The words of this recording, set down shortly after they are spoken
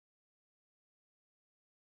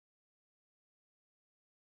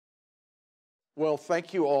Well,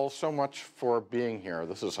 thank you all so much for being here.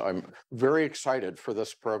 I'm very excited for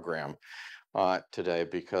this program today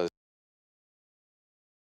because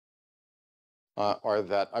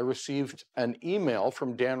that I received an email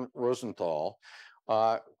from Dan Rosenthal,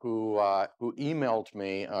 who emailed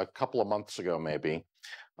me a couple of months ago, maybe,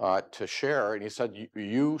 to share, and he said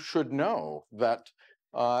you should know that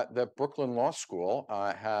that Brooklyn Law School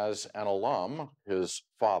has an alum, his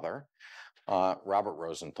father, Robert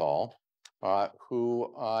Rosenthal,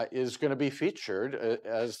 who is going to be featured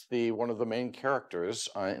as one of the main characters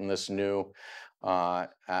in this new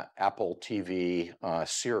Apple TV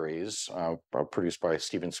series produced by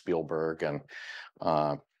Steven Spielberg and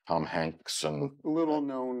Tom Hanks and little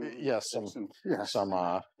known. Yes, some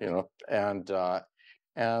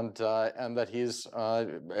and that he's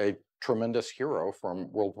a tremendous hero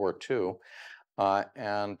from World War II,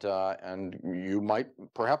 and you might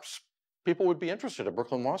perhaps. People would be interested at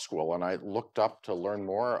Brooklyn Law School, and I looked up to learn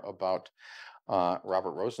more about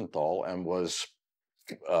Robert Rosenthal and was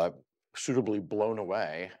suitably blown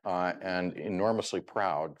away and enormously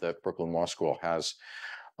proud that Brooklyn Law School has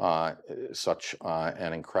such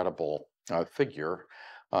an incredible figure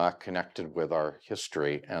connected with our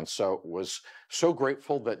history, and so was so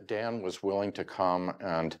grateful that Dan was willing to come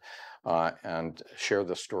and share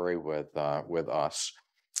the story with us,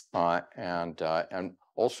 and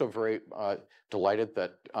also very delighted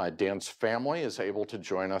that Dan's family is able to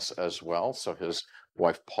join us as well. So his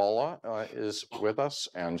wife Paula is with us,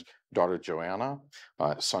 and daughter Joanna,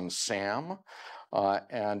 son Sam,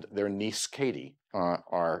 and their niece Katie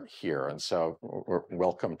are here. And so we're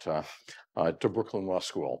welcome to Brooklyn Law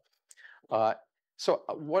School. So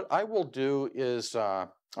what I will do is,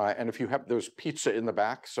 and if you have, there's pizza in the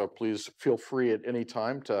back, so please feel free at any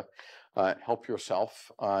time to help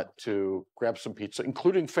yourself to grab some pizza,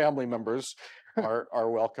 including family members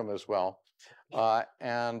are welcome as well.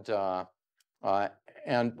 And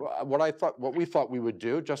what we thought we would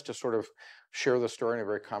do, just to sort of share the story in a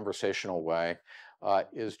very conversational way,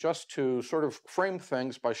 is just to sort of frame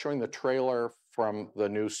things by showing the trailer from the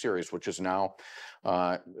new series, which is now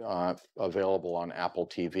available on Apple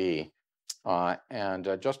TV.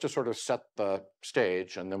 And just to sort of set the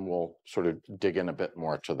stage, and then we'll sort of dig in a bit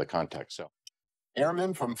more to the context. So,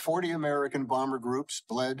 airmen from 40 American bomber groups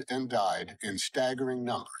bled and died in staggering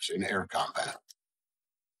numbers in air combat.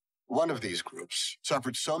 One of these groups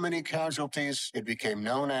suffered so many casualties, it became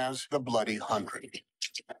known as the Bloody Hundred.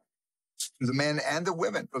 The men and the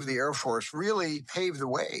women of the Air Force really paved the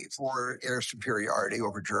way for air superiority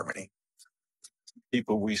over Germany.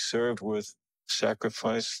 People we served with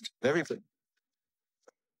sacrificed everything.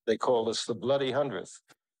 They called us the Bloody Hundredth.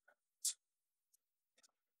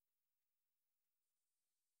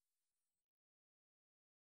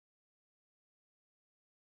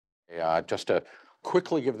 Just to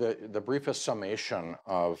quickly give the briefest summation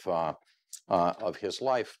of his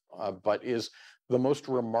life, but is the most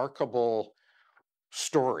remarkable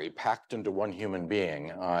story packed into one human being.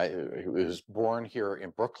 He was born here in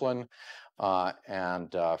Brooklyn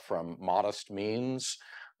and from modest means,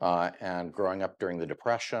 and growing up during the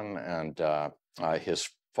Depression, and his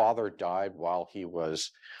father died while he was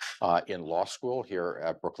in law school here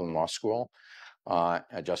at Brooklyn Law School,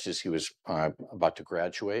 just as he was about to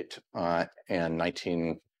graduate in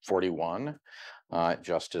 1941,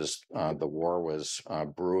 just as the war was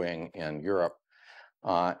brewing in Europe,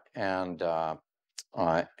 and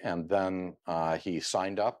then he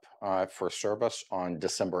signed up for service on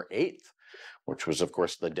December 8th, which was, of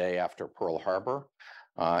course, the day after Pearl Harbor.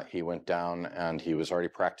 He went down, and he was already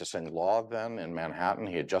practicing law then in Manhattan.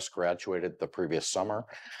 He had just graduated the previous summer,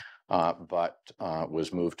 but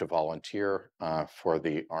was moved to volunteer for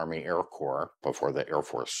the Army Air Corps before the Air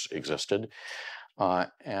Force existed,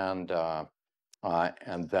 and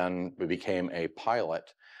then became a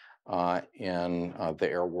pilot in the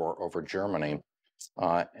air war over Germany,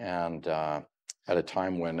 and at a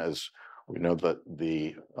time when, as we know,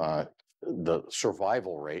 the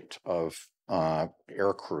survival rate of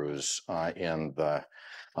air crews in the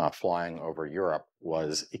flying over Europe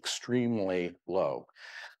was extremely low,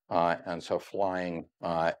 and so flying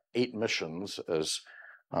 8 missions, as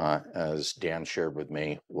Dan shared with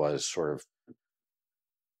me, was sort of,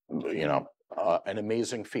 an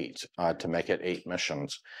amazing feat to make it 8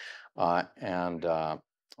 missions, and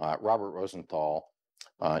Robert Rosenthal,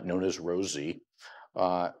 known as Rosie,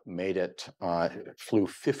 made it, flew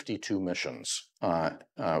 52 missions,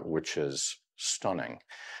 which is stunning.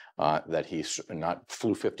 That he not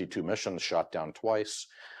flew 52 missions, shot down twice,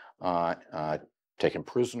 taken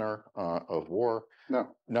prisoner of war.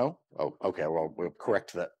 No. No? Oh, okay. Well, we'll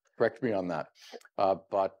correct that correct me on that.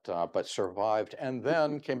 But survived, and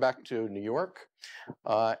then came back to New York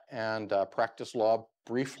and practiced law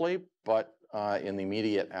briefly, but in the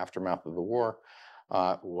immediate aftermath of the war,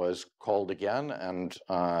 was called again and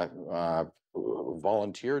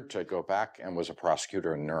volunteered to go back and was a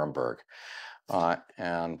prosecutor in Nuremberg.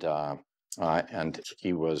 And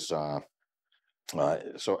he was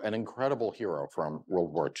so an incredible hero from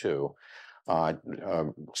World War II.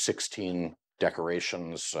 16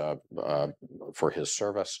 decorations for his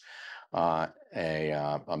service, a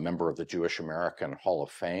member of the Jewish American Hall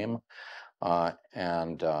of Fame,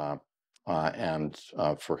 and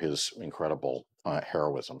for his incredible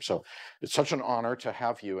heroism. So it's such an honor to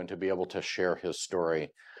have you and to be able to share his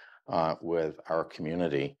story with our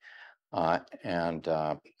community.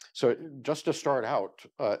 So just to start out,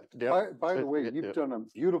 Dan, by the way, you've done a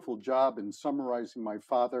beautiful job in summarizing my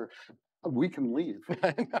father. We can leave.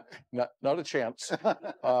 not a chance.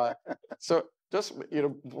 So just,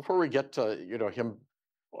 before we get to, him,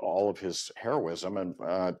 all of his heroism, and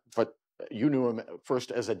but you knew him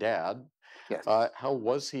first as a dad. Yes. How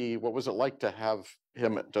was he? What was it like to have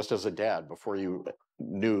him just as a dad before you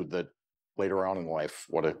knew that later on in life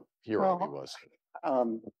what a hero he was?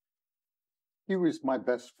 He was my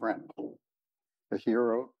best friend, a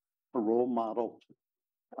hero, a role model,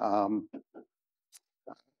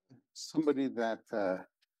 somebody that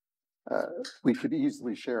we could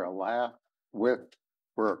easily share a laugh with,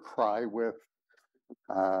 or a cry with,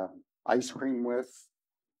 ice cream with.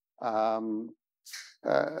 I'll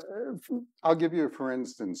give you, for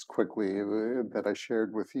instance, quickly, that I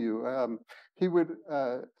shared with you. He would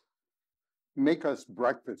make us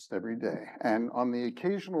breakfast every day. And on the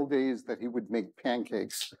occasional days that he would make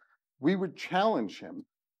pancakes, we would challenge him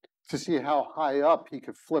to see how high up he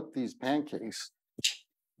could flip these pancakes.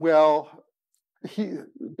 Well,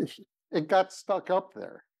 it got stuck up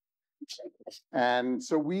there. And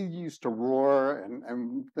so we used to roar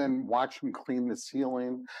and then watch him clean the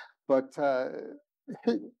ceiling. But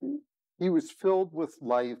he was filled with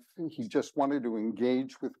life. He just wanted to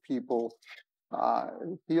engage with people.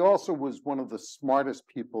 He also was one of the smartest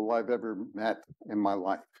people I've ever met in my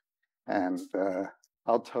life. And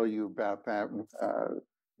I'll tell you about that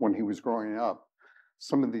when he was growing up.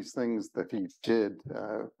 Some of these things that he did,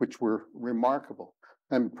 which were remarkable.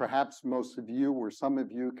 And perhaps most of you or some of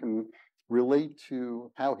you can relate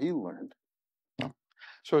to how he learned.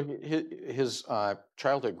 So his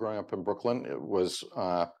childhood growing up in Brooklyn was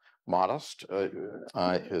modest.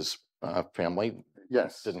 His family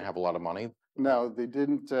didn't have a lot of money. No, they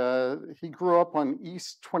didn't. He grew up on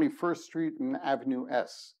East 21st Street and Avenue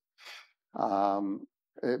S.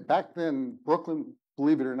 Back then, Brooklyn,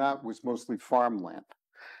 believe it or not, was mostly farmland.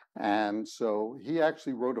 And so he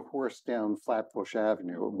actually rode a horse down Flatbush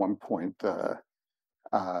Avenue at one point.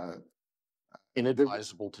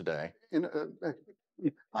 Inadvisable today.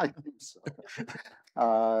 I think so.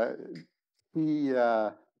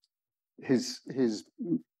 His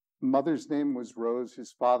mother's name was Rose.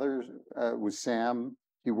 His father was Sam.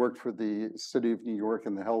 He worked for the city of New York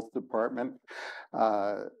in the health department.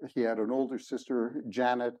 He had an older sister,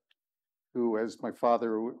 Janet, who, as my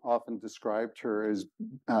father often described her, as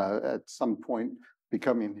at some point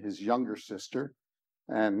becoming his younger sister,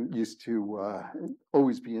 and used to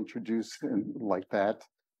always be introduced like that.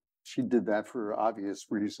 She did that for obvious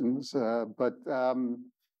reasons, but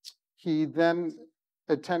he then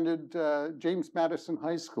attended James Madison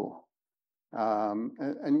High School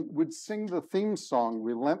and would sing the theme song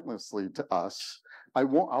relentlessly to us.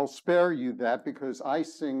 I'll spare you that because I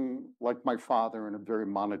sing like my father in a very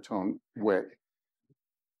monotone way.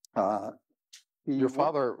 Your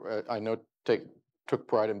father, I know, took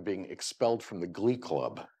pride in being expelled from the Glee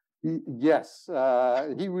Club. Yes,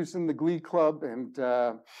 he was in the Glee Club and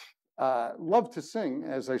loved to sing.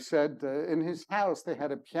 As I said, in his house they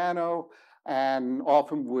had a piano and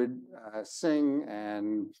often would sing,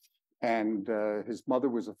 and his mother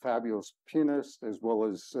was a fabulous pianist as well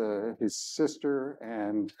as his sister,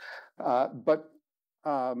 and but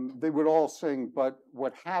they would all sing. But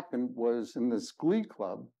what happened was in this Glee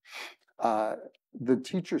Club, the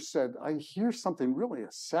teacher said, "I hear something really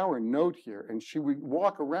a sour note here," and she would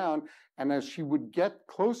walk around, and as she would get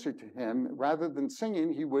closer to him, rather than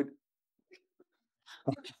singing, he would.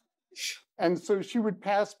 And so she would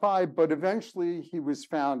pass by, but eventually he was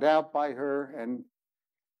found out by her and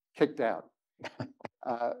kicked out.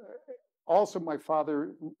 Also, my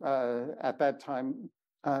father at that time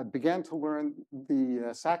began to learn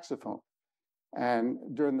the saxophone. And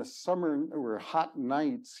during the summer or hot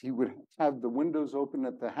nights, he would have the windows open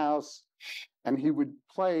at the house and he would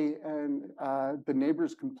play, and the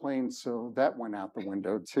neighbors complained, so that went out the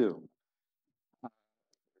window too.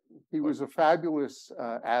 He was a fabulous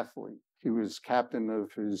athlete. He was captain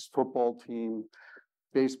of his football team,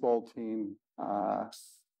 baseball team,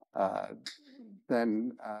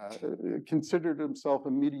 then considered himself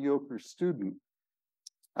a mediocre student.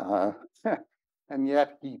 And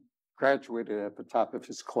yet he graduated at the top of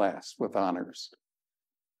his class with honors.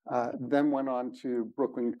 Then went on to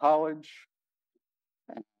Brooklyn College,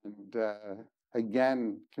 and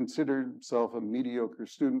again considered himself a mediocre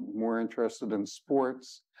student, more interested in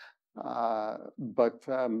sports, but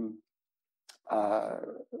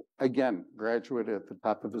again graduated at the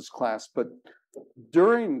top of his class. But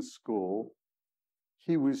during school,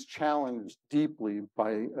 he was challenged deeply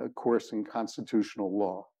by a course in constitutional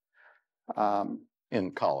law.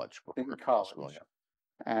 In college. In college. School, yeah.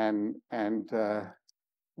 And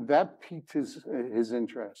that piqued his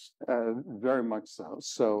interest very much so.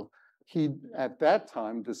 So he, at that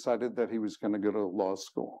time, decided that he was going to go to law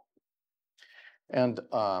school. And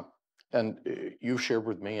you've shared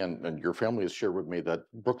with me, and your family has shared with me, that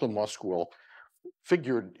Brooklyn Law School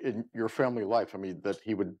figured in your family life. I mean, that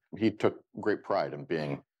he took great pride in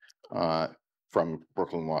being from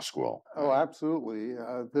Brooklyn Law School. Oh, absolutely.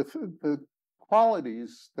 The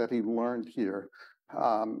qualities that he learned here.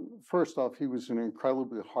 First off, he was an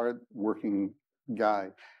incredibly hard-working guy.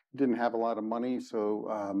 He didn't have a lot of money,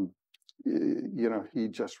 so he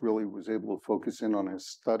just really was able to focus in on his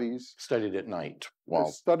studies. Studied at night.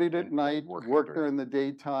 Studied at night, worked during the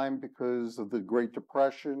daytime because of the Great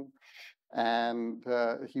Depression, and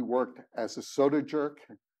he worked as a soda jerk,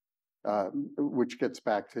 which gets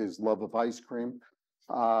back to his love of ice cream.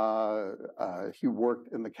 He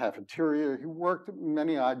worked in the cafeteria. He worked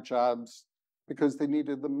many odd jobs because they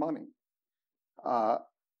needed the money.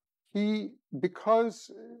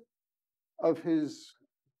 Because of his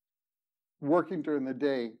working during the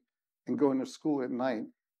day and going to school at night,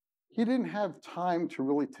 he didn't have time to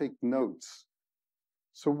really take notes.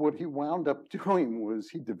 So what he wound up doing was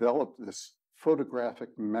he developed this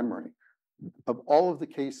photographic memory of all of the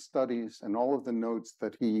case studies and all of the notes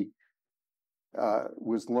that he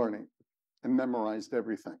was learning, and memorized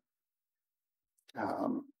everything.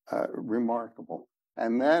 Remarkable.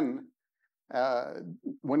 And then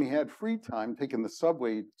when he had free time, taking the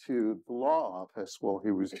subway to the law office while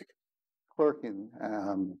he was clerking,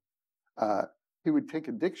 he would take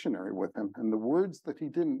a dictionary with him, and the words that he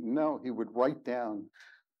didn't know, he would write down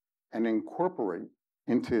and incorporate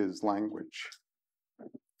into his language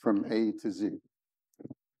from A to Z.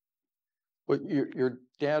 Well, your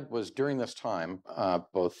dad was, during this time,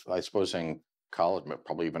 both, I suppose, in college, but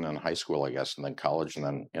probably even in high school, I guess, and then college, and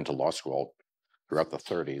then into law school throughout the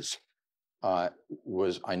 30s, I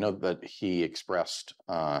know that he expressed,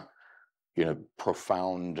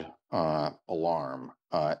 profound alarm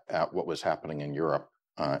at what was happening in Europe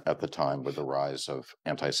at the time, with the rise of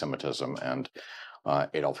anti-Semitism and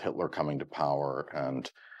Adolf Hitler coming to power,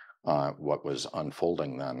 and what was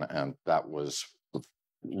unfolding then. And that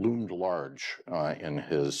loomed large in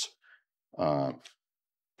his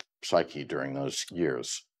psyche during those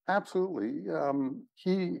years. Absolutely.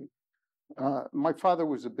 My father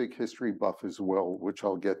was a big history buff as well, which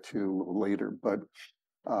I'll get to later. But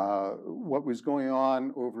what was going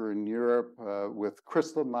on over in Europe with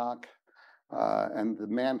Kristallnacht and the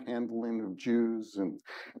manhandling of Jews and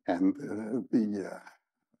the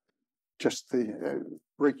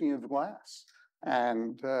breaking of glass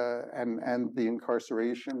and the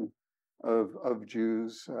incarceration of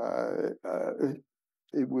Jews.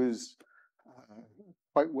 It was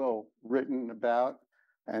quite well written about,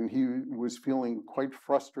 and he was feeling quite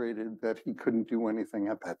frustrated that he couldn't do anything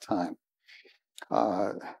at that time.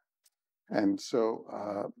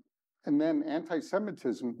 And then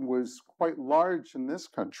anti-Semitism was quite large in this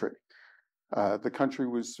country. The country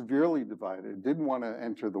was severely divided, didn't want to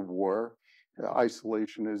enter the war,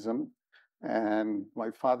 isolationism. And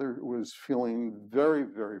my father was feeling very,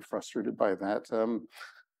 very frustrated by that.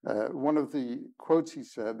 One of the quotes he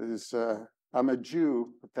said is, "I'm a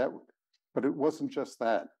Jew, but it wasn't just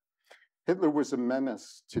that. Hitler was a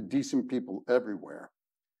menace to decent people everywhere.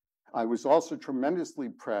 I was also tremendously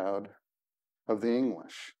proud of the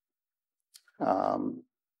English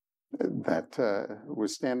that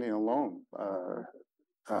was standing alone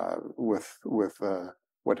with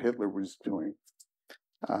what Hitler was doing.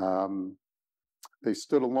 They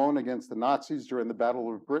stood alone against the Nazis during the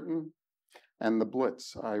Battle of Britain, and the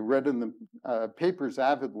Blitz. I read in the papers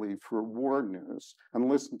avidly for war news and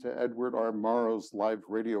listened to Edward R. Murrow's live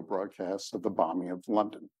radio broadcasts of the bombing of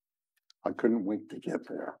London. I couldn't wait to get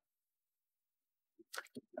there.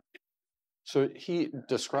 So he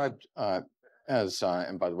described as,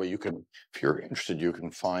 and by the way, you can, if you're interested, you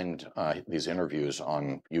can find these interviews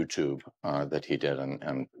on YouTube that he did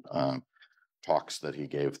and talks that he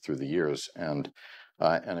gave through the years, and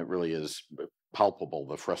it really is palpable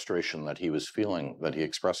the frustration that he was feeling, that he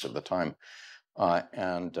expressed at the time,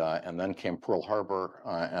 and then came Pearl Harbor,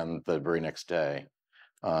 and the very next day,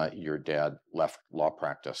 your dad left law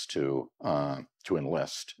practice to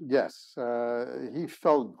enlist. Yes, he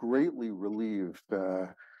felt greatly relieved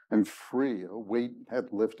and free. A weight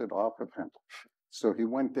had lifted off of him. So he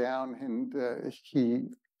went down and he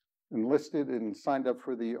enlisted and signed up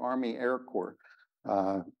for the Army Air Corps.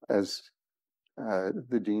 As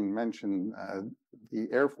the dean mentioned, the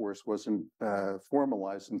Air Force wasn't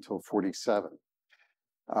formalized until 47.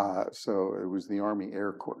 So it was the Army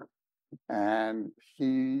Air Corps. And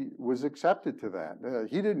he was accepted to that.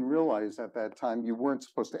 He didn't realize at that time you weren't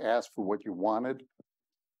supposed to ask for what you wanted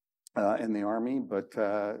in the Army, but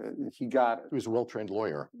he got it. He was a well-trained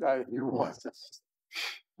lawyer. He was.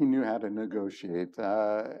 He knew how to negotiate.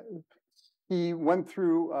 He went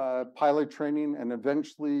through pilot training and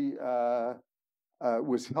eventually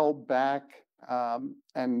was held back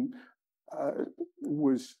and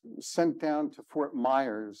was sent down to Fort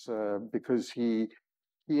Myers because he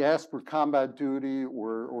asked for combat duty,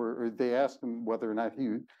 or they asked him whether or not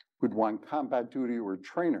he would want combat duty or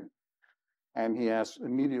trainer. And he asked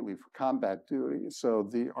immediately for combat duty. So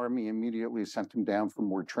the Army immediately sent him down for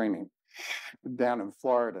more training down in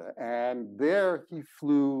Florida. And there he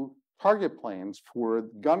flew target planes for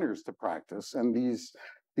gunners to practice. And these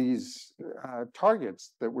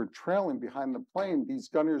targets that were trailing behind the plane, these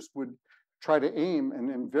gunners would try to aim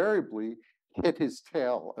and invariably hit his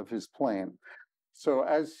tail of his plane. So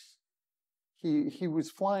as he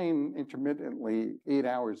was flying intermittently 8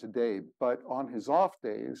 hours a day, but on his off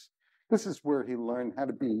days, this is where he learned how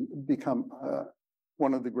to become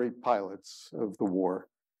one of the great pilots of the war.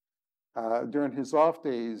 During his off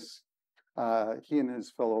days, he and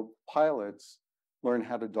his fellow pilots learned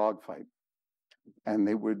how to dogfight, and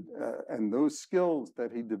they would, and those skills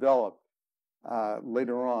that he developed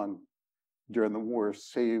later on during the war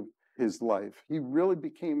saved his life. He really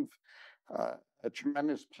became a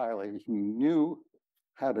tremendous pilot. He knew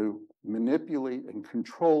how to manipulate and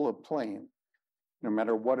control a plane, no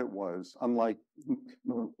matter what it was, unlike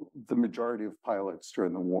the majority of pilots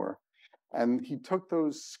during the war. And he took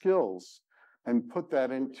those skills and put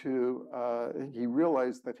that into, he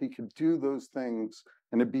realized that he could do those things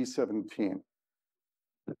in a B-17.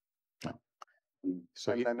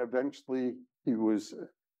 So then eventually he was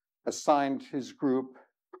assigned his group,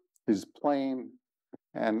 his plane,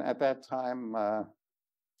 and at that time,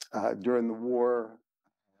 during the war,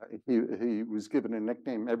 he was given a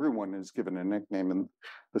nickname. Everyone is given a nickname in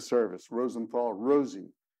the service. Rosenthal,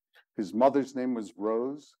 Rosie. His mother's name was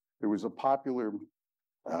Rose. There was a popular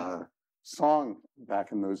song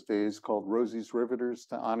back in those days called Rosie's Riveters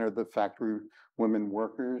to honor the factory women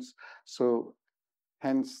workers. So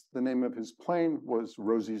hence the name of his plane was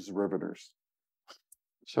Rosie's Riveters.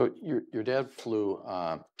 So your dad flew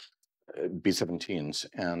B-17s,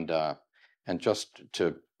 and just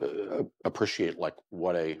to appreciate like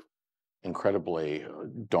what a incredibly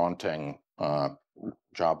daunting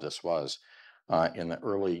job this was in the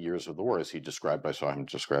early years of the war, as he described. I saw him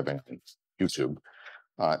describing on YouTube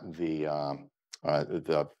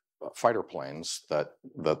the fighter planes that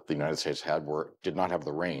the United States had did not have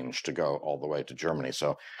the range to go all the way to Germany,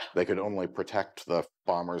 so they could only protect the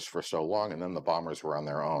bombers for so long, and then the bombers were on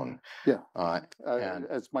their own. Yeah, and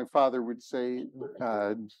as my father would say,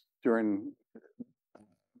 during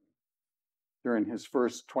his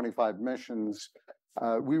first 25 missions,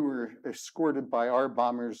 we were escorted by our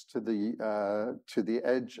bombers to the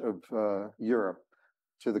edge of Europe,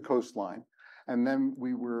 to the coastline. And then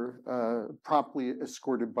we were promptly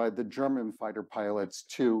escorted by the German fighter pilots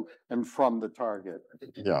to and from the target.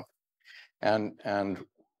 Yeah, and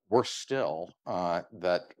worse still,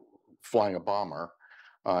 that flying a bomber,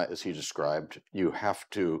 as he described, you have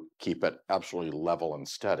to keep it absolutely level and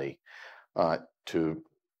steady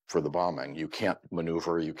for the bombing. You can't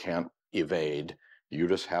maneuver, you can't evade. You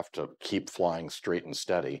just have to keep flying straight and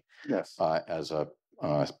steady. Yes. As a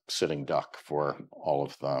sitting duck for all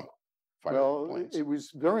of the fighter planes. It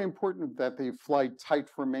was very important that they fly tight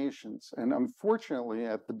formations. And unfortunately,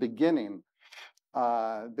 at the beginning,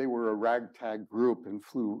 they were a ragtag group and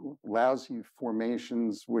flew lousy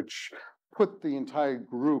formations, which put the entire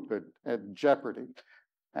group at jeopardy.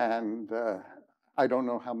 And I don't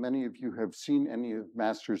know how many of you have seen any of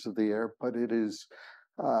Masters of the Air, but it is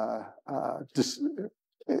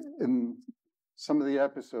in some of the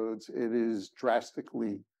episodes, it is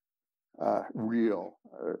drastically real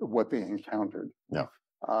what they encountered. Yeah.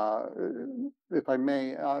 If I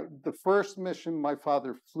may, the first mission my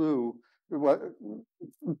father flew,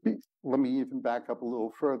 let me even back up a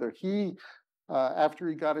little further. He, after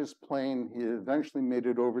he got his plane, he eventually made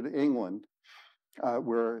it over to England,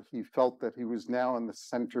 where he felt that he was now in the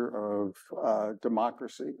center of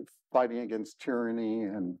democracy, fighting against tyranny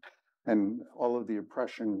and all of the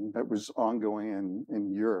oppression that was ongoing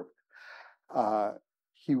in Europe.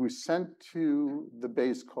 He was sent to the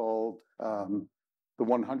base called the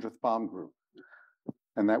 100th Bomb Group,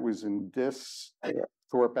 and that was in Diss,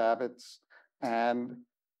 Thorpe Abbotts, and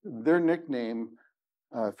their nickname,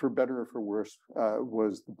 for better or for worse,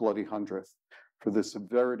 was the Bloody 100th for the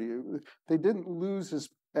severity. They didn't lose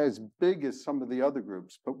as big as some of the other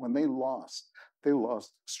groups, but when they lost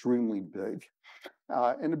extremely big.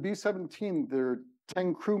 In a B-17, there are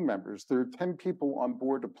 10 crew members. There are 10 people on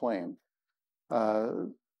board a plane.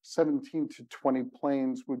 17 to 20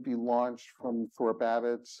 planes would be launched from Thorpe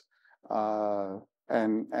Abbotts,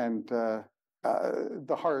 and the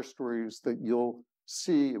horror stories that you'll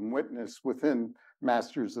see and witness within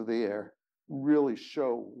Masters of the Air really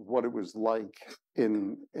show what it was like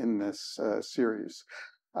in this series.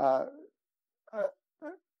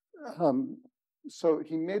 So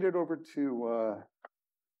he made it over to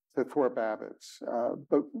Thorpe Abbotts,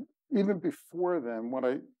 but even before then, what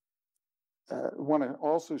I want to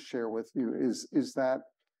also share with you is that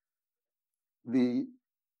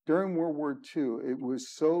during World War II, it was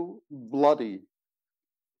so bloody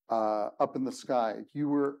up in the sky. You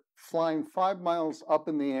were flying 5 miles up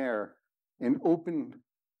in the air in open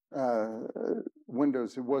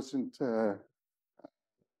windows. It wasn't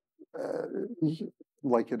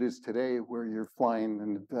like it is today, where you're flying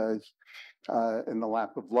in the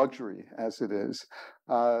lap of luxury, as it is.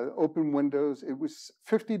 Open windows. It was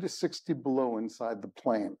 50 to 60 below inside the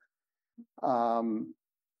plane.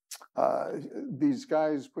 These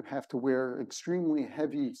guys would have to wear extremely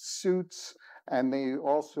heavy suits, and they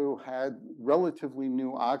also had relatively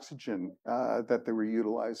new oxygen that they were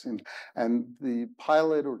utilizing. And the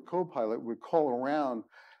pilot or co-pilot would call around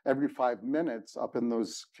every 5 minutes up in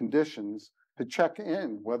those conditions to check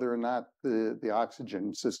in whether or not the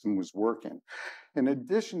oxygen system was working. In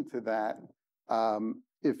addition to that,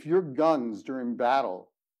 if your guns during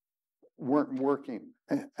battle weren't working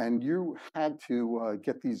and you had to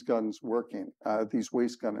get these guns working, these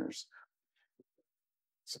waist gunners,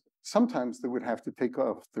 sometimes they would have to take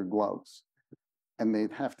off their gloves and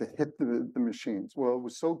they'd have to hit the machines. Well, it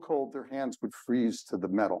was so cold their hands would freeze to the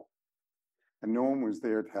metal, and no one was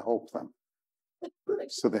there to help them.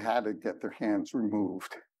 So they had to get their hands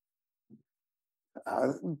removed.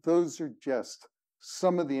 Those are just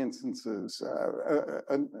some of the instances.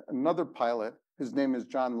 Another pilot, his name is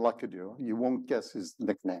John Luckadoo. You won't guess his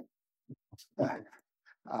nickname.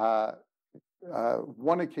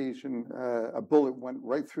 One occasion, a bullet went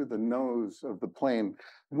right through the nose of the plane.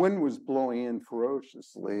 Wind was blowing in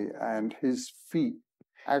ferociously, and his feet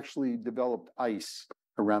actually developed ice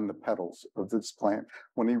around the pedals of this plane.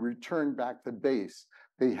 When he returned back to base,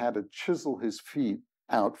 they had to chisel his feet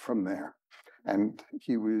out from there. And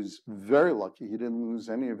he was very lucky he didn't lose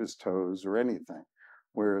any of his toes or anything,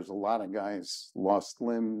 whereas a lot of guys lost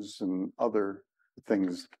limbs and other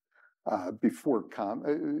things before,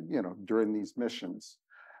 during these missions.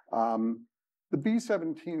 The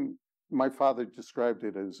B-17, my father described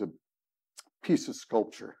it as a piece of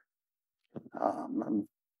sculpture.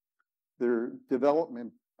 Their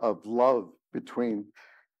development of love between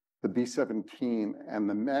the B-17 and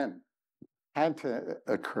the men had to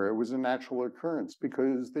occur. It was a natural occurrence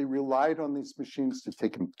because they relied on these machines to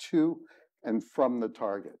take them to and from the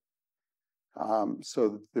target.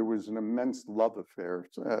 So there was an immense love affair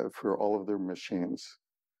for all of their machines.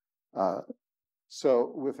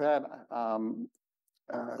 So with that,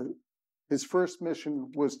 his first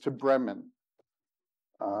mission was to Bremen.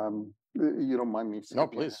 You don't mind me saying? No,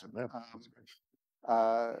 please.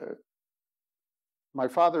 My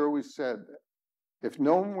father always said, if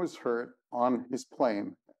no one was hurt on his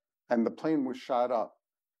plane and the plane was shot up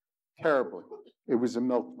terribly, it was a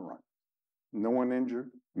milk run. No one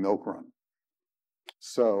injured, milk run.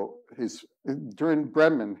 So during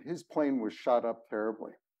Bremen, his plane was shot up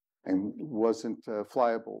terribly and wasn't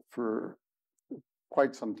flyable for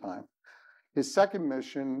quite some time. His second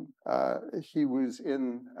mission, he was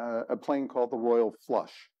in a plane called the Royal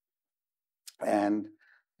Flush. And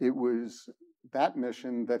it was that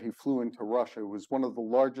mission that he flew into Russia. It was one of the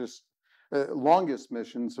longest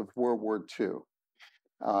missions of World War II,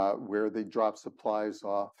 where they dropped supplies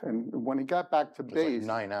off. And when he got back to It was base,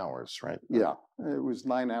 like 9 hours, right? yeah, it was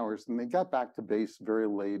 9 hours, and they got back to base very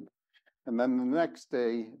late. And then the next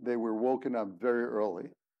day, they were woken up very early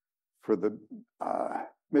for the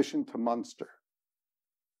mission to Munster.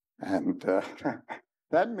 And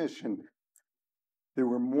that mission, there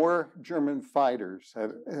were more German fighters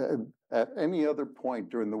at any other point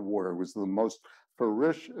during the war. It was the most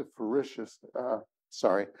ferocious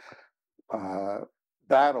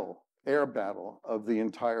air battle of the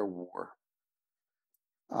entire war.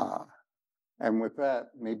 And with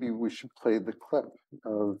that, maybe we should play the clip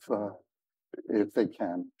of, if they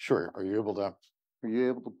can. Sure. Are you able to? Are you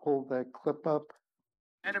able to pull that clip up?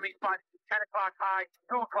 Enemy fighting 10 o'clock high,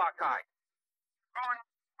 2 o'clock high. Going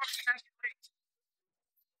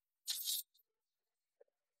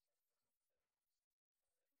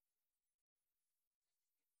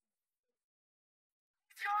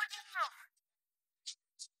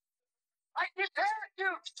I prepared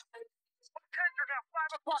you! Tender now,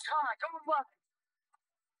 5 o'clock high, going left.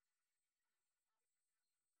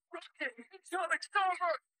 It's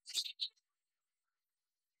over!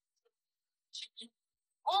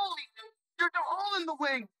 Holy, there's a hole in the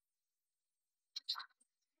wing!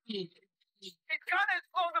 His gun is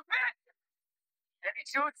blown a bit! And he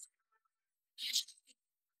shoots.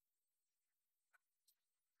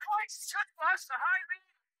 Christ, shoot us the high lead!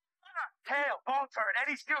 Tail, ball turn, and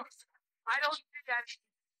he shoots. I don't see that.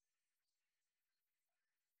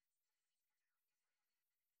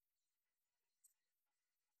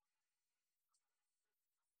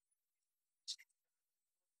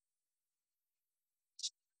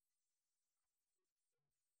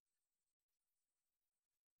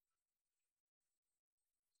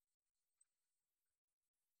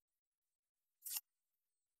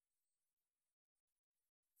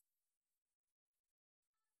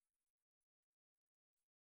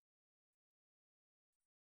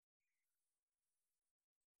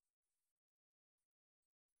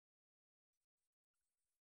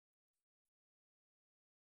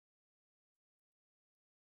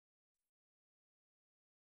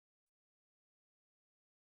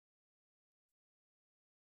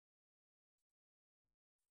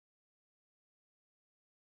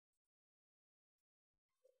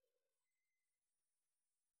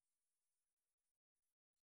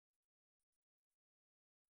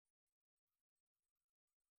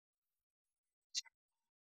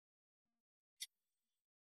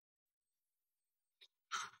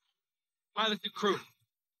 Pilot and crew.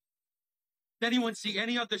 Did anyone see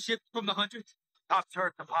any other ship from the 100? Top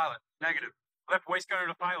turret to pilot. Negative. Left waist gunner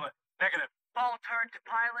to pilot. Negative. Ball turret to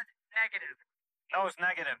pilot. Negative. Nose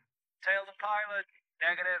negative. Tail to pilot.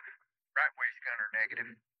 Negative. Right waist gunner.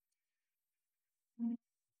 Negative.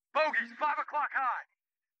 Bogies, 5 o'clock high.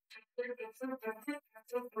 6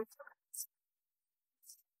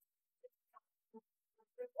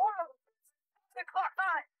 o'clock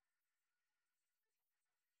high.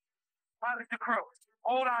 Pilot to crew.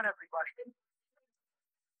 Hold on, everybody.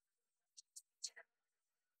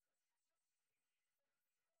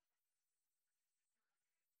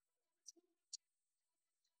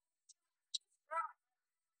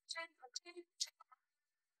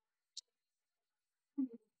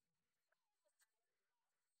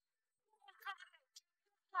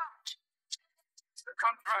 They're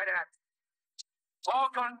coming right at me. All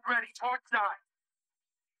guns ready, port side.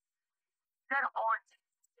 Dead on.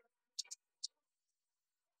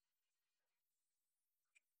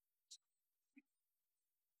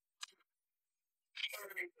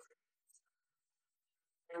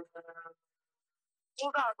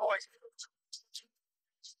 Hold on, boys.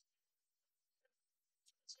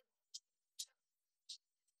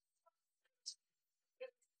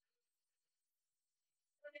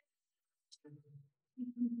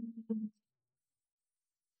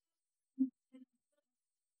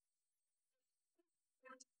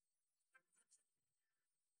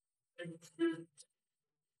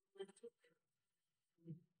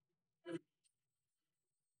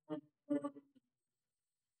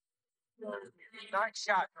 Nice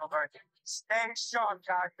shot, Robert. Stay sharp,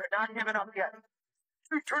 guys. They're not giving up yet.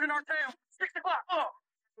 Turning our tail. 6 o'clock. Oh.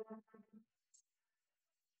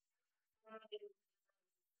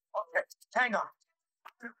 Okay, hang on.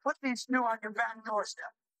 Put these two on your back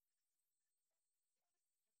doorstep.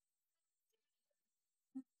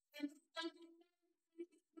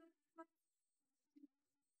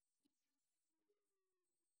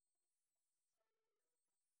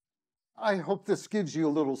 I hope this gives you a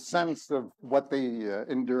little sense of what they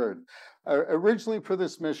endured. Originally for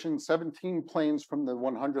this mission, 17 planes from the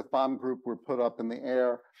 100th Bomb Group were put up in the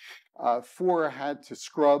air. 4 had to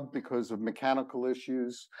scrub because of mechanical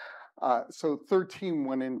issues. So 13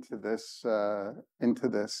 went into this.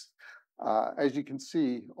 As you can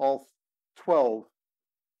see, all 12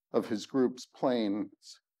 of his group's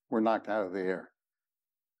planes were knocked out of the air.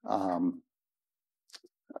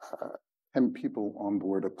 10 people on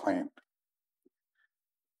board a plane.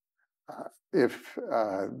 If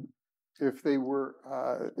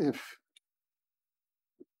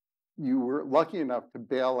you were lucky enough to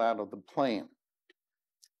bail out of the plane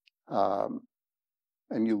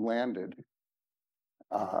and you landed,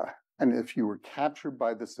 and if you were captured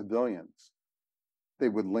by the civilians, they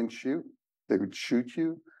would lynch you, they would shoot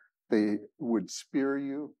you, they would spear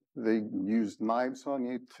you, they used knives on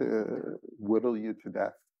you to whittle you to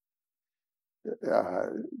death.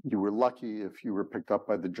 You were lucky if you were picked up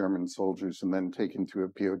by the German soldiers and then taken to a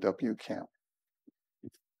POW camp.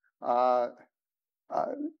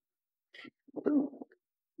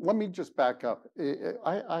 Let me just back up.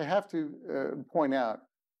 I have to point out,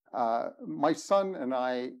 my son and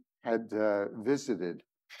I had visited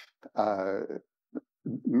the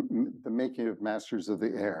making of Masters of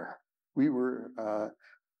the Air. We were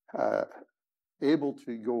able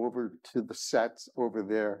to go over to the sets over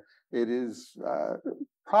there. It is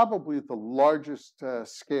probably the largest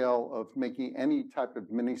scale of making any type of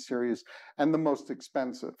miniseries and the most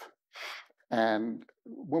expensive. And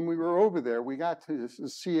when we were over there, we got to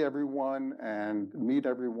see everyone and meet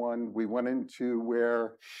everyone. We went into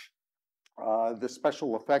where the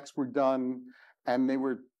special effects were done, and they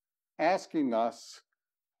were asking us,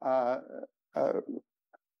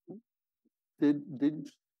 did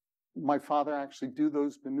my father actually do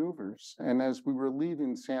those maneuvers? And as we were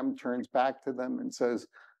leaving, Sam turns back to them and says,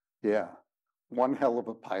 yeah, one hell of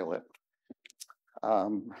a pilot.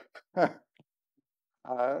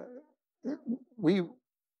 We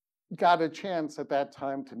got a chance at that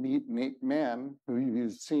time to meet Nate Mann, who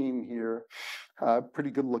you've seen here,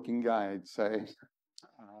 pretty good looking guy, I'd say.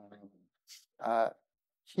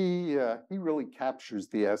 He really captures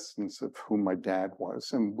the essence of who my dad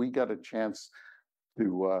was. And we got a chance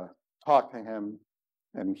to talk to him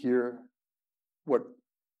and hear what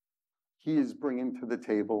he is bringing to the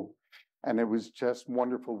table. And it was just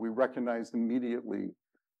wonderful. We recognized immediately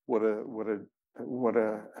what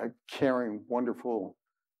a caring, wonderful,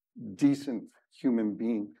 decent human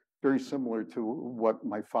being, very similar to what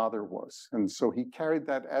my father was. And so he carried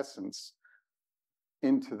that essence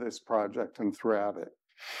into this project and throughout it.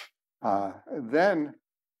 Then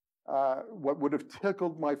what would have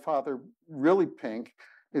tickled my father really pink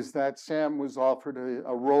is that Sam was offered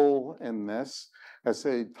a role in this as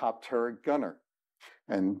a top turret gunner.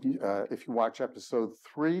 And if you watch episode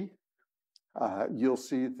 3, you'll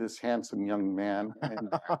see this handsome young man.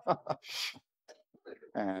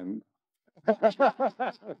 And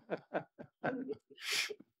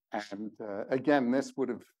again, this would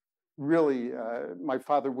have really, my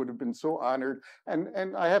father would have been so honored.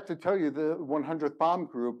 And I have to tell you, the 100th Bomb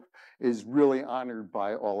Group is really honored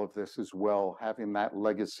by all of this as well, having that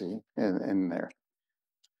legacy in there.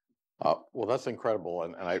 Well, that's incredible.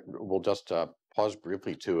 And I will just pause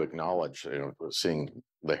briefly to acknowledge, seeing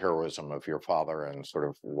the heroism of your father and sort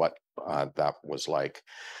of what that was like,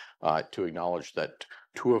 to acknowledge that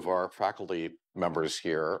 2 of our faculty members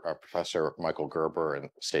here, Professor Michael Gerber and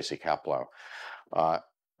Stacy Kaplow,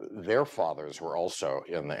 their fathers were also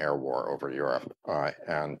in the air war over Europe,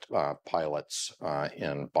 and pilots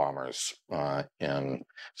in bombers.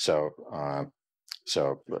 So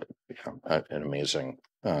an amazing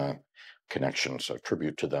connection. So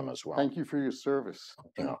tribute to them as well. Thank you for your service.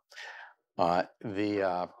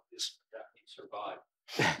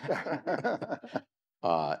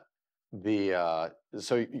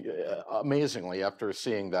 So amazingly, after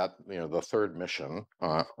seeing that, the 3rd mission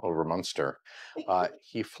over Munster,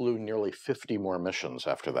 he flew nearly 50 more missions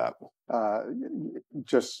after that.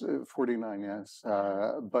 Just 49, yes.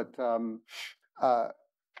 But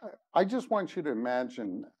I just want you to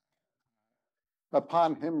imagine,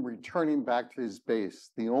 upon him returning back to his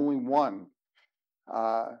base, the only one,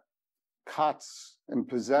 cots and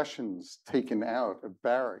possessions taken out of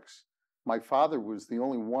barracks. My father was the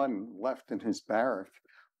only one left in his barrack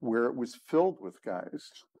where it was filled with guys.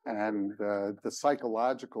 And the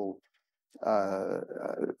psychological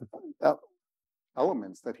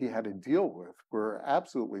elements that he had to deal with were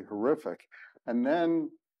absolutely horrific. And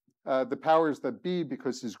then the powers that be,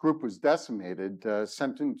 because his group was decimated,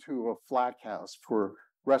 sent him to a flak house for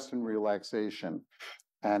rest and relaxation.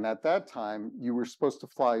 And at that time, you were supposed to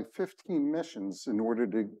fly 15 missions in order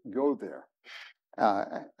to go there.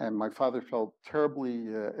 And my father felt terribly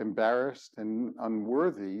embarrassed and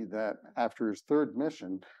unworthy that after his third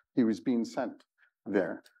mission, he was being sent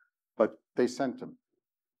there. But they sent him.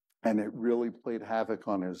 And it really played havoc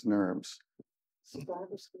on his nerves.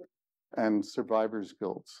 And survivor's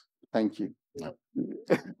guilt. Thank you.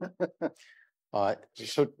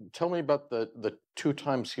 So tell me about the 2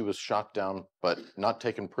 times he was shot down, but not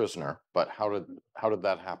taken prisoner. But how did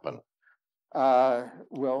that happen?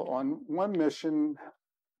 Well, on one mission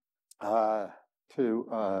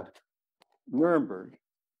to Nuremberg,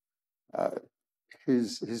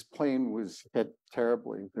 his plane was hit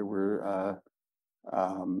terribly. There was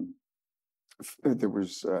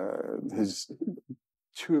his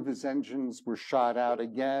 2 of his engines were shot out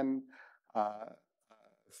again.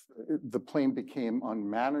 The plane became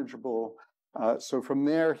unmanageable. So from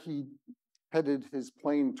there, he headed his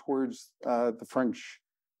plane towards the French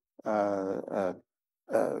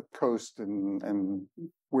coast and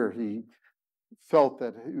where he felt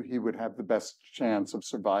that he would have the best chance of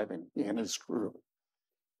surviving, he and his crew.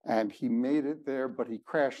 And he made it there, but he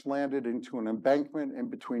crash landed into an embankment in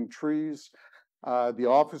between trees. The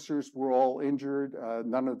officers were all injured.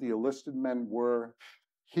 None of the enlisted men were.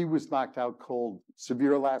 He was knocked out cold,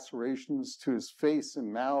 severe lacerations to his face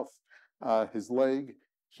and mouth, his leg.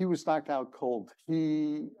 He was knocked out cold.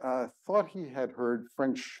 He thought he had heard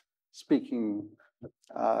French-speaking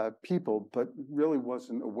people, but really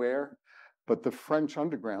wasn't aware. But the French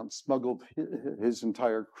underground smuggled his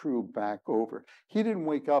entire crew back over. He didn't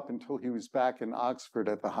wake up until he was back in Oxford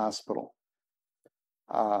at the hospital.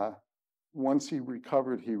 Once he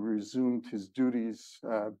recovered, he resumed his duties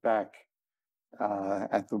back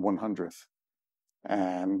at the 100th.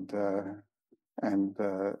 And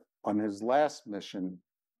on his last mission,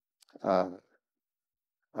 I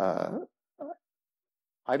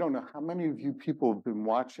don't know how many of you people have been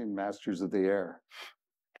watching Masters of the Air.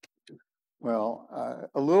 Well,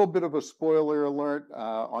 a little bit of a spoiler alert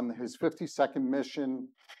on his 52nd mission,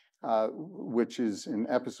 which is in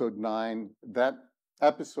episode 9. That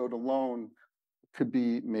episode alone could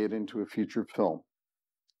be made into a feature film.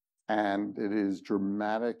 And it is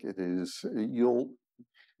dramatic. It is,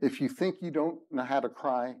 if you think you don't know how to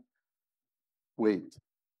cry, wait.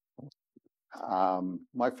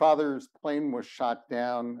 My father's plane was shot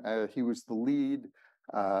down. He was the lead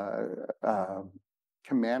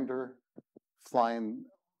commander flying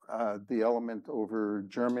the Element over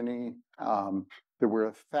Germany. There were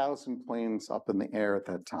 1,000 planes up in the air at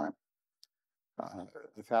that time,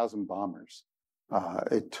 1,000 bombers.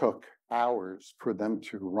 It took hours for them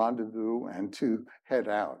to rendezvous and to head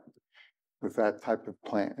out with that type of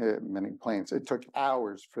plane, many planes. It took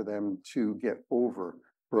hours for them to get over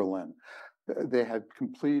Berlin. They had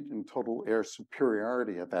complete and total air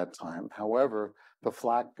superiority at that time. However, the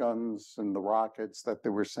flak guns and the rockets that they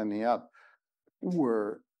were sending up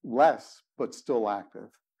were less, but still active.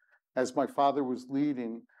 As my father was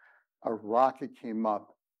leading, a rocket came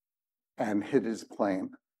up and hit his plane.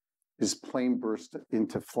 His plane burst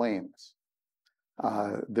into flames.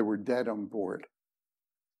 There were dead on board.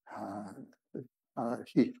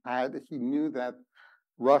 He knew that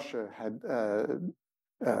Russia had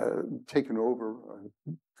taken over a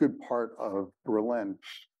good part of Berlin,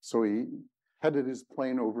 so he headed his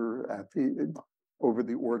plane over the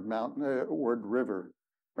Ord River,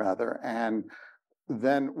 rather, and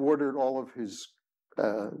then ordered all of his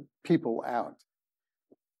people out.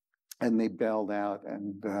 And they bailed out,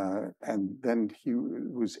 and then he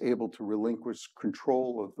was able to relinquish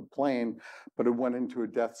control of the plane, but it went into a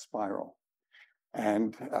death spiral.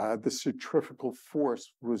 And the centrifugal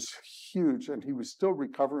force was huge, and he was still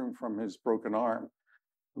recovering from his broken arm.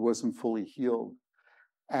 It wasn't fully healed,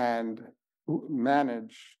 and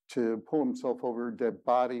managed to pull himself over dead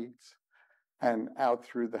bodies and out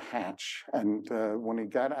through the hatch. And when he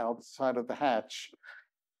got outside of the hatch,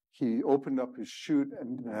 he opened up his chute,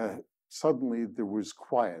 and suddenly there was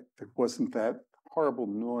quiet. There wasn't that horrible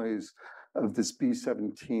noise of this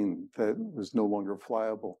B-17 that was no longer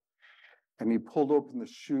flyable. And he pulled open the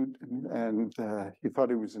chute, and he thought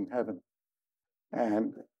he was in heaven.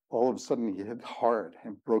 And all of a sudden he hit hard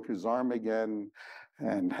and broke his arm again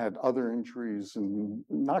and had other injuries and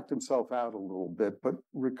knocked himself out a little bit, but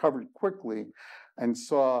recovered quickly and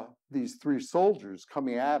saw these 3 soldiers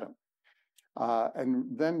coming at him.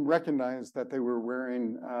 And then recognized that they were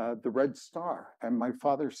wearing the Red Star. And my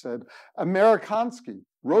father said, Amerikansky,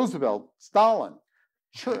 Roosevelt, Stalin,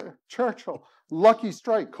 Churchill, Lucky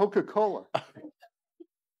Strike, Coca-Cola,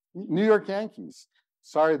 New York Yankees.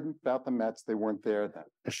 Sorry about the Mets, they weren't there then.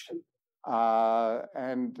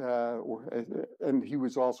 and he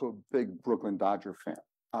was also a big Brooklyn Dodger fan.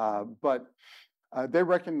 But they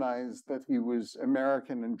recognized that he was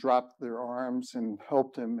American and dropped their arms and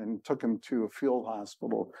helped him and took him to a field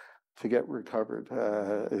hospital to get recovered,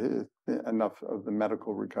 enough of the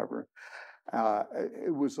medical recovery.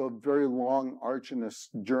 It was a very long, arduous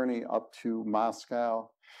journey up to Moscow.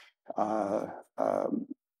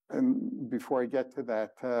 And before I get to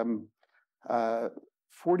that,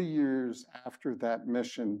 40 years after that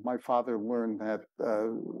mission, my father learned that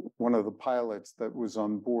one of the pilots that was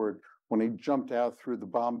on board, when he jumped out through the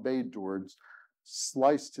bomb bay doors,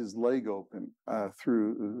 sliced his leg open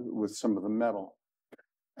with some of the metal,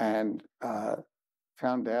 and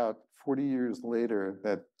found out 40 years later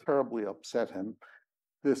that terribly upset him.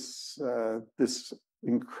 This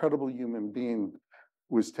incredible human being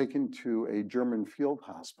was taken to a German field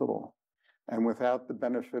hospital, and without the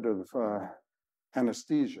benefit of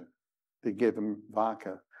anesthesia, they gave him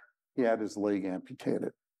vodka. He had his leg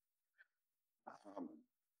amputated.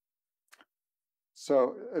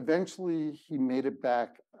 So eventually he made it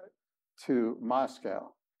back to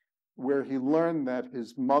Moscow, where he learned that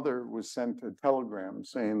his mother was sent a telegram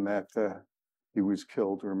saying that he was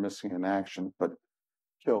killed or missing in action, but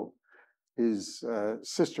killed. His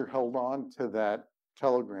sister held on to that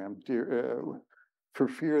telegram for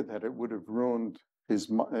fear that it would have ruined his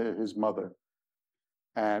mother.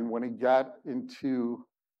 And when he got into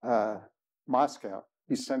Moscow,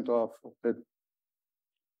 he sent off a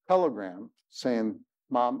telegram saying,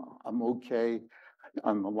 "Mom, I'm okay.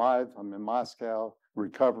 I'm alive. I'm in Moscow,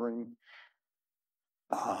 recovering."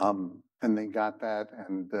 And they got that,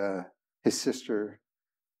 and his sister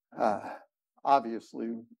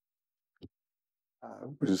obviously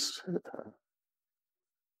was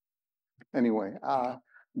anyway.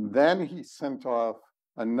 Then he sent off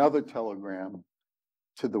another telegram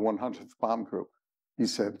to the 100th Bomb Group. He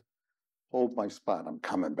said, "Hold my spot. I'm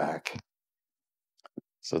coming back."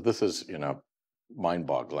 So this is,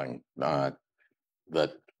 mind-boggling that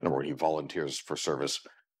where he volunteers for service,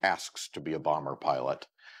 asks to be a bomber pilot,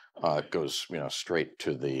 goes, straight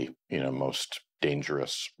to the, most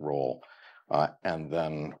dangerous role, and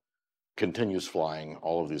then continues flying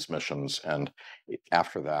all of these missions. And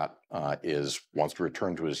after that wants to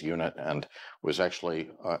return to his unit, and was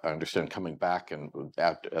actually, I understand, coming back and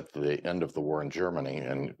at the end of the war in Germany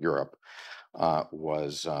and Europe,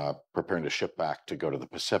 was preparing to ship back to go to the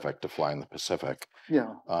Pacific, to fly in the Pacific,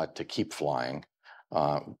 to keep flying.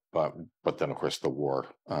 But then, of course, the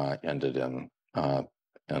war ended in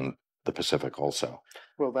the Pacific also.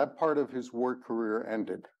 Well, that part of his war career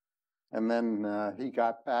ended. And then he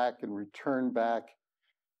got back and returned back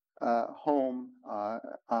home.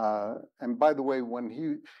 And by the way, when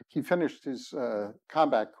he finished his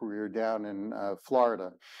combat career down in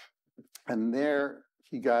Florida, and there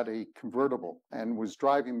he got a convertible and was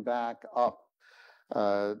driving back up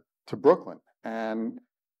to Brooklyn. And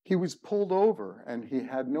he was pulled over, and he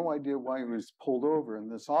had no idea why he was pulled over.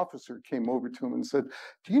 And this officer came over to him and said,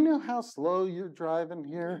 "Do you know how slow you're driving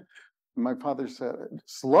here?" My father said,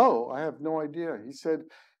 "Slow? I have no idea." He said,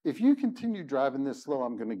 "If you continue driving this slow,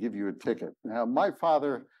 I'm going to give you a ticket." Now, my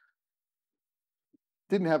father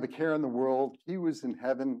didn't have a care in the world. He was in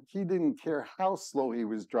heaven. He didn't care how slow he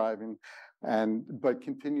was driving, but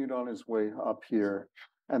continued on his way up here.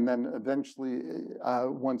 And then eventually,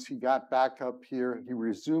 once he got back up here, he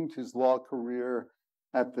resumed his law career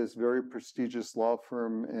at this very prestigious law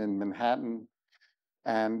firm in Manhattan.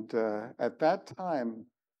 And at that time,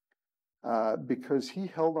 because he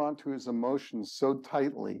held on to his emotions so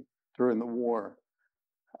tightly during the war,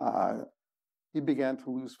 he began to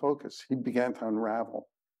lose focus. He began to unravel.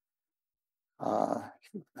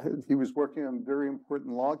 He was working on very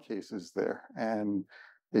important law cases there, and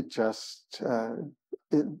it just,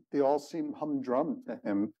 they all seemed humdrum to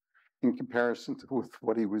him in comparison with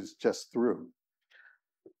what he was just through.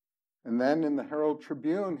 And then in the Herald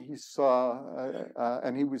Tribune, he saw,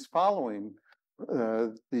 and he was following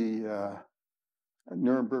the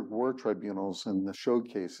Nuremberg war tribunals and the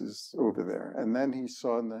showcases over there. And then he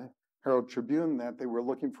saw in the Herald Tribune that they were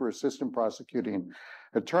looking for assistant prosecuting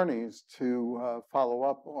attorneys to follow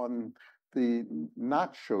up on the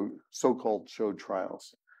so-called show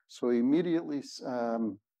trials. So he immediately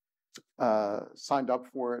signed up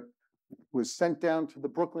for it, was sent down to the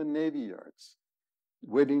Brooklyn Navy Yards,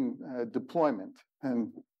 waiting deployment,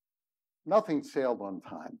 and nothing sailed on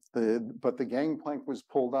time. But the gangplank was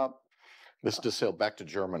pulled up. This to sail back to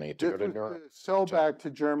Germany to go to Nuremberg. Sail back to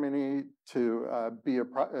Germany to be an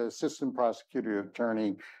assistant prosecutor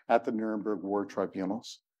attorney at the Nuremberg war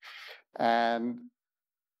tribunals. And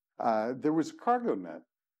there was a cargo net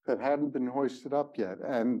that hadn't been hoisted up yet.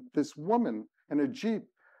 And this woman in a Jeep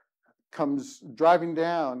comes driving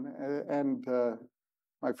down, and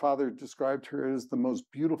my father described her as the most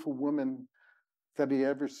beautiful woman that he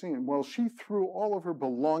ever seen. Well, she threw all of her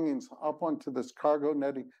belongings up onto this cargo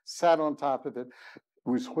netting, sat on top of it,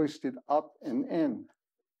 was hoisted up and in.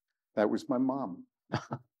 That was my mom.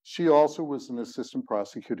 She also was an assistant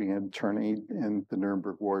prosecuting attorney in the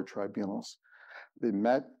Nuremberg War Tribunals. They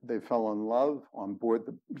met, they fell in love on board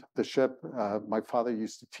the ship. My father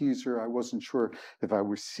used to tease her. I wasn't sure if I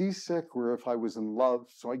was seasick or if I was in love,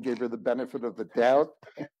 so I gave her the benefit of the doubt.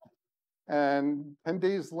 And 10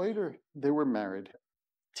 days later, they were married.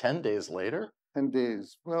 10 days later? 10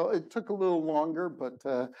 days. Well, it took a little longer, but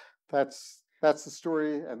that's the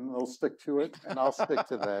story, and they'll stick to it, and I'll stick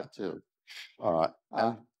to that too.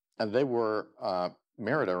 And they were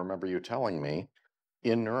married, I remember you telling me,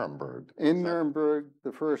 in Nuremberg. In Nuremberg,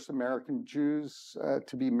 the first American Jews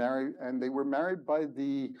to be married, and they were married by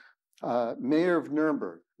the mayor of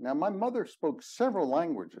Nuremberg. Now, my mother spoke several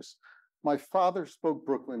languages. My father spoke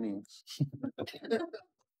Brooklynese.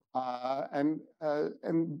 And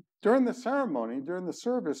during the ceremony, during the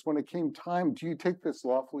service, when it came time, do you take this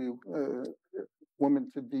lawfully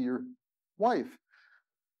woman to be your wife?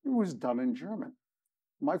 It was done in German.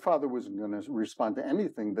 My father wasn't going to respond to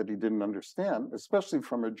anything that he didn't understand, especially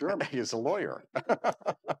from a German. He's a lawyer.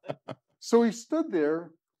 So he stood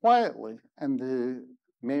there quietly, and the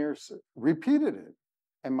mayor repeated it.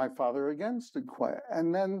 And my father again stood quiet.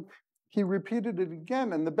 And then he repeated it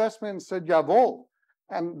again, and the best man said, "Jawohl."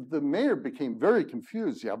 And the mayor became very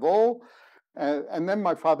confused, "Jawohl." And then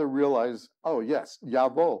my father realized, oh, yes,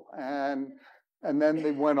 "Jawohl." And then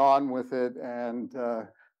they went on with it, and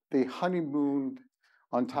they honeymooned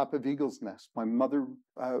on top of Eagle's Nest. My mother,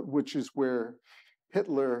 which is where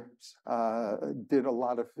Hitler did a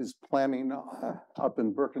lot of his planning up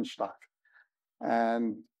in Birkenstock.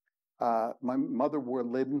 And my mother wore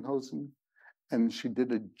lederhosen, and she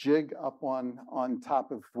did a jig up on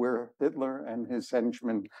top of where Hitler and his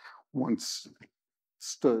henchmen once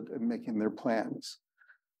stood and making their plans.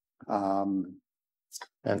 And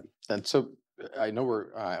so I know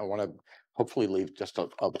I want to hopefully leave just a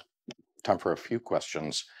time for a few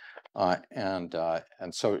questions. And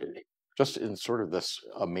so just in sort of this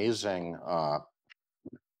amazing,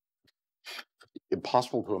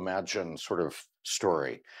 impossible to imagine sort of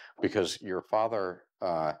story, because your father,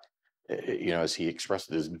 as he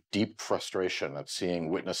expressed his deep frustration at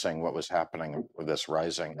witnessing what was happening with this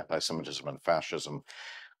rising anti-Semitism and fascism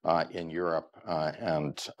in Europe,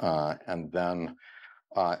 and then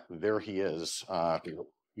there he is,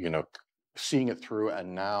 seeing it through,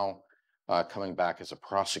 and now coming back as a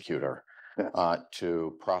prosecutor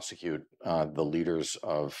to prosecute the leaders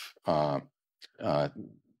of the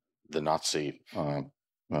Nazi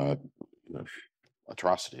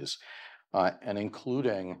atrocities, and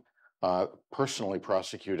including personally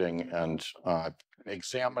prosecuting and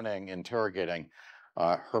examining, interrogating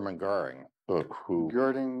Hermann Goering,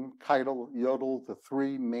 Goering, Keitel, Jodl, the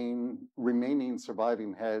three main remaining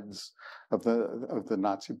surviving heads of the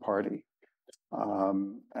Nazi Party.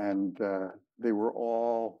 And they were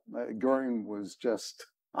all, Goering was just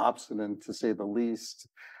obstinate, to say the least.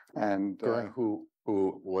 And Goering, who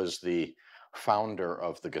was the founder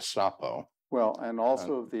of the Gestapo. Well, and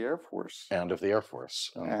also of the Air Force. And of the Air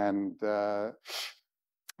Force. And I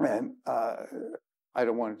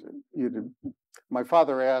don't want you to. My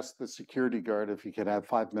father asked the security guard if he could have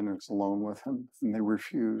 5 minutes alone with him, and they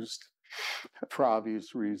refused for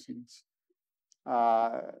obvious reasons.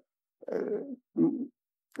 One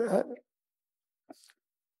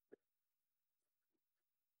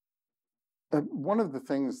of the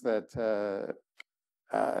things that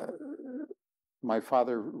my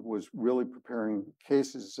father was really preparing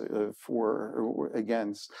cases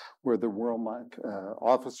against were the Wehrmacht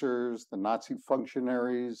officers, the Nazi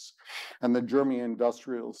functionaries, and the German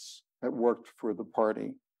industrials that worked for the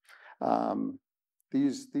party.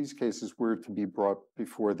 These cases were to be brought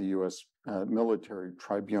before the U.S. Military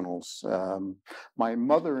tribunals. My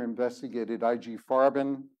mother investigated IG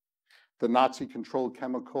Farben, the Nazi-controlled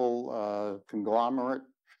chemical conglomerate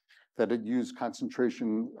that had used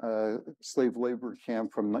concentration slave labor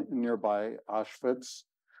camp from nearby Auschwitz,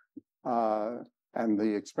 and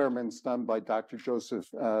the experiments done by Dr. Joseph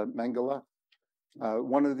Mengele.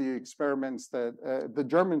 One of the experiments that the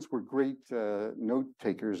Germans were great note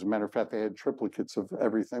takers. As a matter of fact, they had triplicates of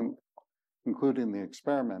everything, including the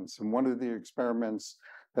experiments. And one of the experiments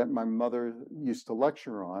that my mother used to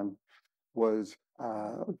lecture on was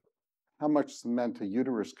how much cement a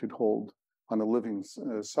uterus could hold on a living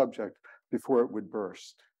subject before it would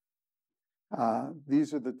burst.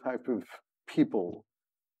 These are the type of people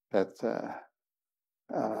that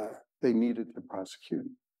they needed to prosecute,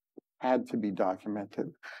 had to be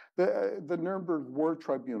documented. The Nuremberg war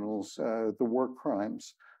tribunals, the war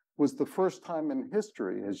crimes, was the first time in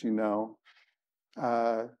history, as you know,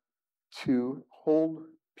 to hold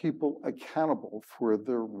people accountable for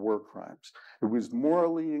their war crimes. It was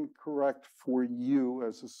morally incorrect for you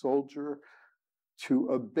as a soldier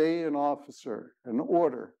to obey an officer, an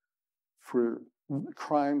order for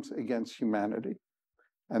crimes against humanity.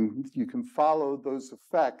 And you can follow those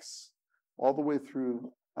effects all the way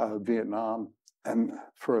through Vietnam and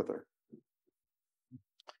further.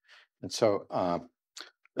 And so,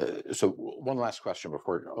 so one last question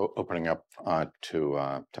before opening up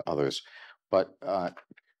to others. But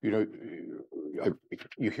you know,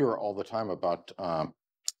 you hear all the time about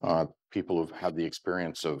people who've had the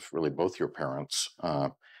experience of really both your parents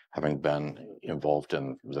having been involved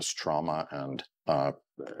in this trauma and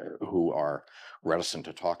who are reticent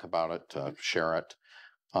to talk about it, to share it.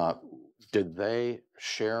 Did they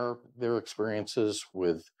share their experiences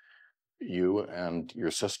with you and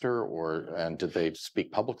your sister, and did they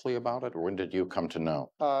speak publicly about it, or when did you come to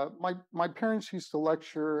know? My parents used to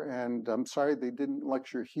lecture, and I'm sorry they didn't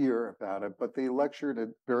lecture here about it, but they lectured at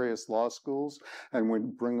various law schools and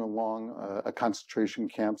would bring along a concentration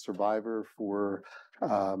camp survivor for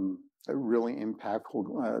really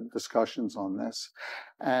impactful discussions on this.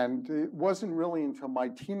 And it wasn't really until my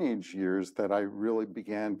teenage years that I really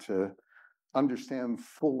began to understand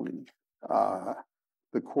fully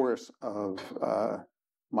the course of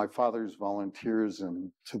my father's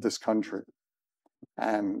volunteerism to this country,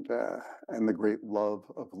 and the great love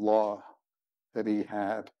of law that he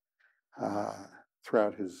had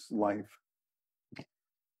throughout his life.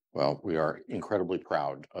 Well, we are incredibly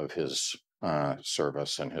proud of his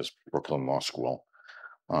service and his Brooklyn Law School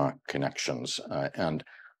connections. And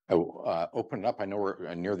I open it up. I know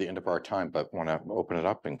we're near the end of our time, but want to open it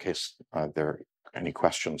up in case there are any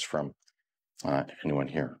questions from anyone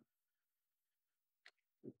here.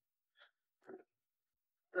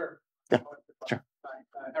 Sure. Yeah, sure.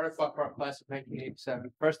 Eric Buckrow, class of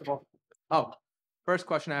 1987. First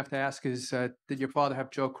question I have to ask is, did your father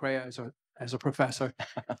have Joe Crea as a professor?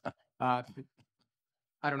 I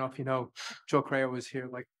don't know if you know, Joe Crea was here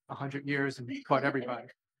like 100 years and taught everybody.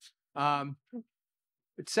 But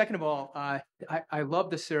second of all, I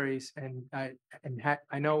love the series, and I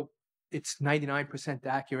know it's 99%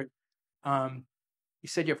 accurate. You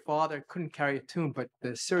said your father couldn't carry a tune, but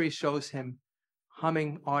the series shows him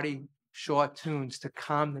humming Artie Shaw tunes to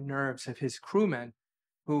calm the nerves of his crewmen,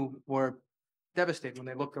 who were devastated when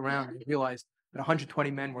they looked around and realized that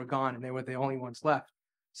 120 men were gone and they were the only ones left.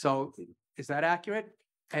 So is that accurate?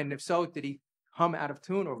 And if so, did he hum out of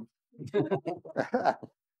tune, or?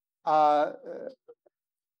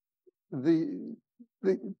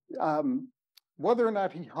 Whether or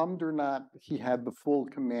not he hummed or not, he had the full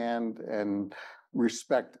command and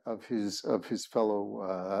respect of his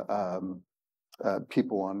fellow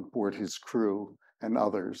people on board his crew and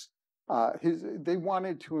others. They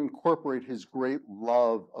wanted to incorporate his great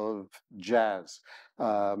love of jazz.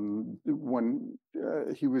 When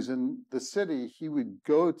he was in the city, he would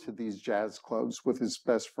go to these jazz clubs with his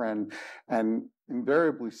best friend and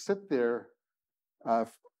invariably sit there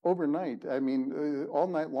overnight. I mean, all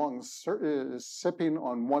night long, sipping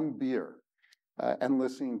on one beer and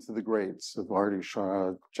listening to the greats of Artie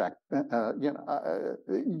Shaw, Jack. You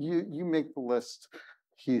make the list.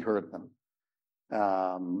 He heard them.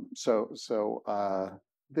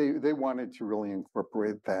 They wanted to really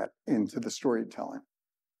incorporate that into the storytelling.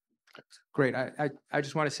 Great. I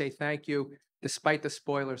just want to say thank you. Despite the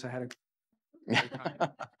spoilers, I had a great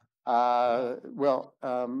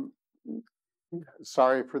time.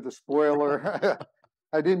 Sorry for the spoiler.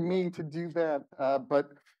 I didn't mean to do that, but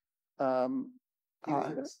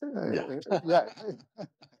yeah.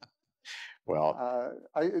 Well,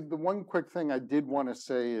 the one quick thing I did want to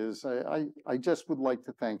say is I just would like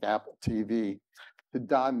to thank Apple TV, to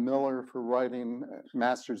Don Miller for writing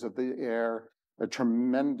Masters of the Air, a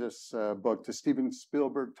tremendous book, to Steven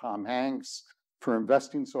Spielberg, Tom Hanks for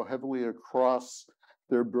investing so heavily across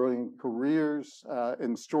their brilliant careers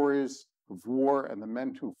in stories of war and the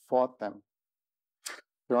men who fought them.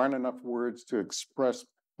 There aren't enough words to express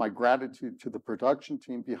my gratitude to the production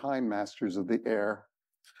team behind Masters of the Air.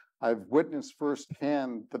 I've witnessed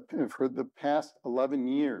firsthand for the past 11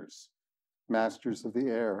 years, Masters of the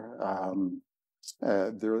Air,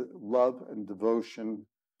 their love and devotion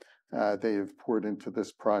they have poured into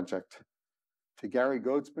this project. To Gary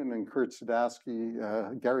Goetzman and Kurt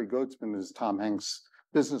Sadowski, Gary Goetzman is Tom Hanks'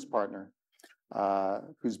 business partner.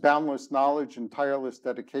 whose boundless knowledge and tireless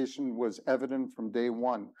dedication was evident from day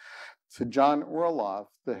one. To John Orloff,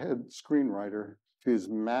 the head screenwriter, he's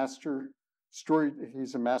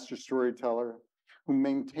a master storyteller who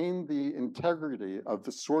maintained the integrity of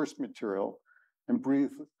the source material and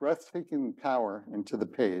breathed breathtaking power into the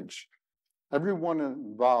page. Everyone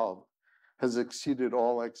involved has exceeded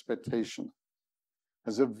all expectation.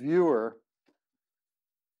 As a viewer,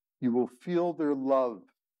 you will feel their love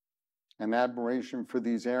and admiration for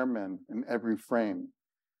these airmen in every frame.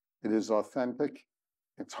 It is authentic,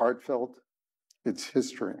 it's heartfelt, it's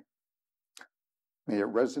history. May it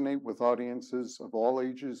resonate with audiences of all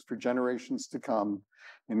ages for generations to come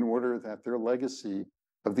in order that their legacy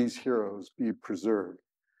of these heroes be preserved.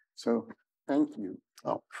 So thank you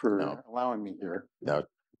for allowing me here. No,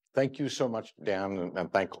 thank you so much, Dan,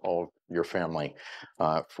 and thank all of your family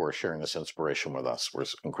for sharing this inspiration with us. We're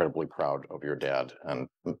incredibly proud of your dad, and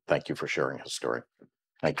thank you for sharing his story.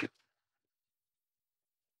 Thank you.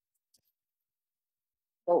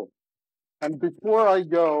 Oh, and before I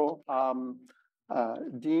go,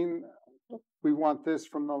 Dean, we want this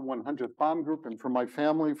from the 100th Bomb Group and from my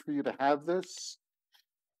family for you to have this.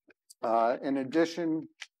 In addition,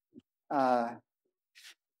 as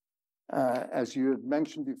you had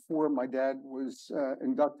mentioned before, my dad was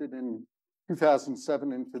inducted in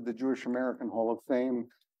 2007 into the Jewish American Hall of Fame.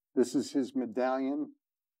 This is his medallion.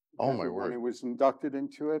 Oh, my word. When he was inducted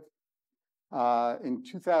into it. In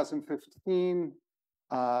 2015,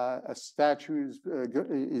 a statue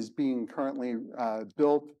is being currently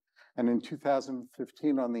built. And in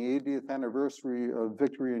 2015, on the 80th anniversary of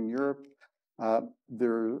Victory in Europe,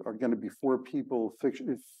 there are going to be 4 people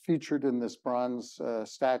featured in this bronze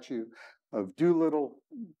statue of Doolittle,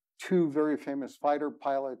 2 very famous fighter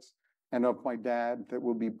pilots, and of my dad that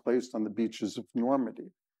will be placed on the beaches of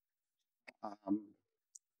Normandy.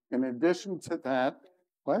 In addition to that,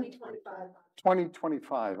 what?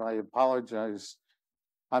 2025. I apologize.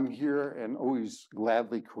 I'm here and always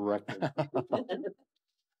gladly corrected.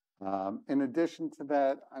 In addition to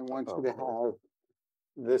that, I want you to have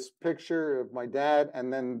this picture of my dad,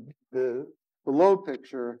 and then the below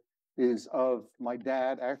picture is of my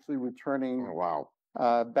dad actually returning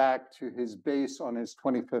back to his base on his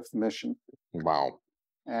 25th mission. Wow.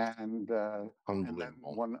 And then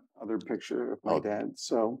one other picture of my Oh. dad.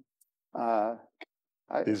 So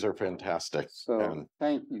these are fantastic. So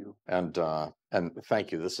thank you. And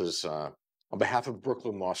thank you. This is on behalf of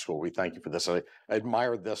Brooklyn Law School. We thank you for this. I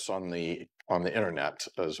admired this on the internet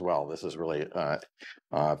as well. This is really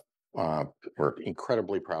we're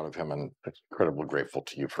incredibly proud of him and incredibly grateful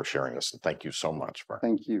to you for sharing this. And thank you so much.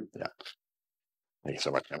 Thank you. Yeah. Thank you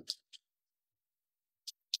so much, Jim.